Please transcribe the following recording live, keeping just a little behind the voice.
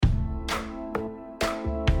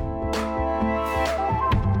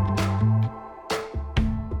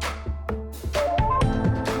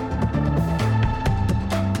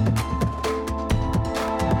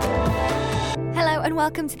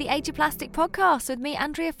welcome to the Age of Plastic podcast with me,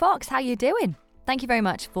 Andrea Fox. How you doing? Thank you very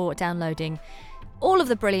much for downloading all of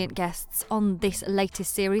the brilliant guests on this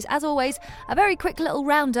latest series. As always, a very quick little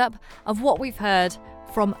roundup of what we've heard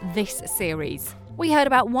from this series. We heard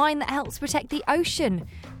about wine that helps protect the ocean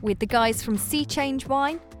with the guys from Sea Change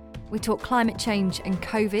Wine. We talked climate change and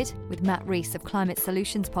COVID with Matt Rees of Climate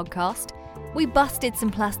Solutions podcast. We busted some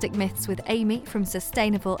plastic myths with Amy from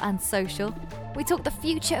Sustainable and Social. We talked the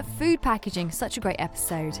future of food packaging, such a great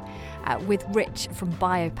episode, with Rich from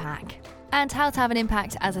Biopack, and how to have an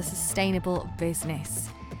impact as a sustainable business.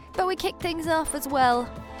 But we kicked things off as well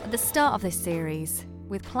at the start of this series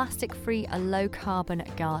with plastic-free and low-carbon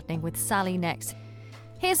gardening with Sally Next.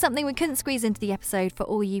 Here's something we couldn't squeeze into the episode for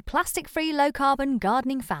all you plastic-free, low-carbon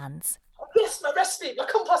gardening fans. Yes, my recipe, my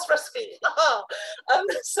compost recipe.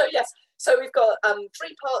 So we've got 3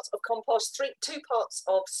 parts of compost, 2 parts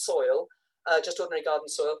of soil, just ordinary garden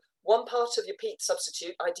soil, 1 part of your peat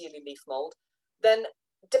substitute, ideally leaf mould. Then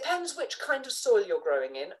depends which kind of soil you're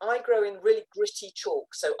growing in. I grow in really gritty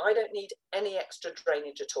chalk, so I don't need any extra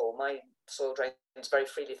drainage at all. My soil drains very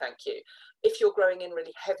freely, thank you. If you're growing in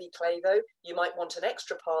really heavy clay though, you might want an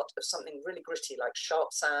extra part of something really gritty like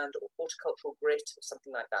sharp sand or horticultural grit or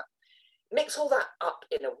something like that. Mix all that up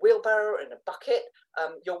in a wheelbarrow or in a bucket.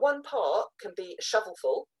 Your 1 part can be a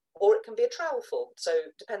shovelful or it can be a trowelful. So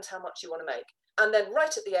it depends how much you want to make. And then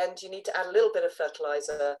right at the end, you need to add a little bit of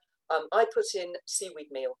fertilizer. I put in seaweed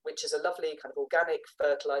meal, which is a lovely kind of organic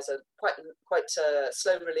fertilizer, quite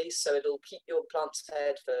slow release. So it'll keep your plants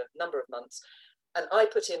fed for a number of months. And I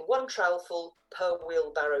put in 1 trowelful per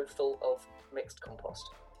wheelbarrow full of mixed compost.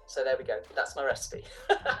 So there we go. That's my recipe.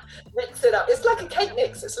 Mix it up. It's like a cake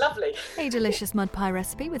mix. It's lovely. A delicious mud pie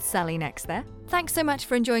recipe with Sally Next there. Thanks so much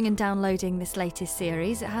for enjoying and downloading this latest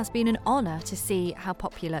series. It has been an honour to see how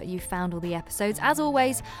popular you found all the episodes. As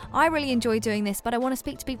always, I really enjoy doing this, but I want to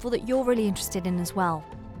speak to people that you're really interested in as well.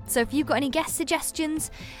 So if you've got any guest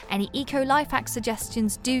suggestions, any eco life hack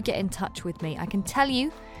suggestions, do get in touch with me. I can tell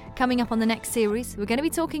you, coming up on the next series, we're going to be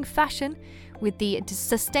talking fashion with the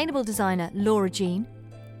sustainable designer Laura Jean.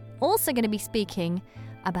 Also going to be speaking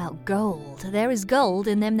about gold. There is gold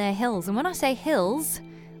in them there hills. And when I say hills,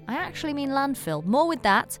 I actually mean landfill. More with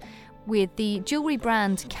that, with the jewellery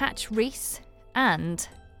brand Catch Reese and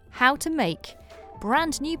how to make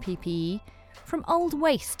brand new PPE from old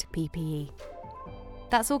waste PPE.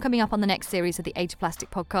 That's all coming up on the next series of the Age of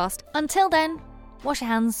Plastic podcast. Until then, wash your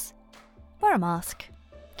hands, wear a mask,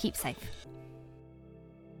 keep safe.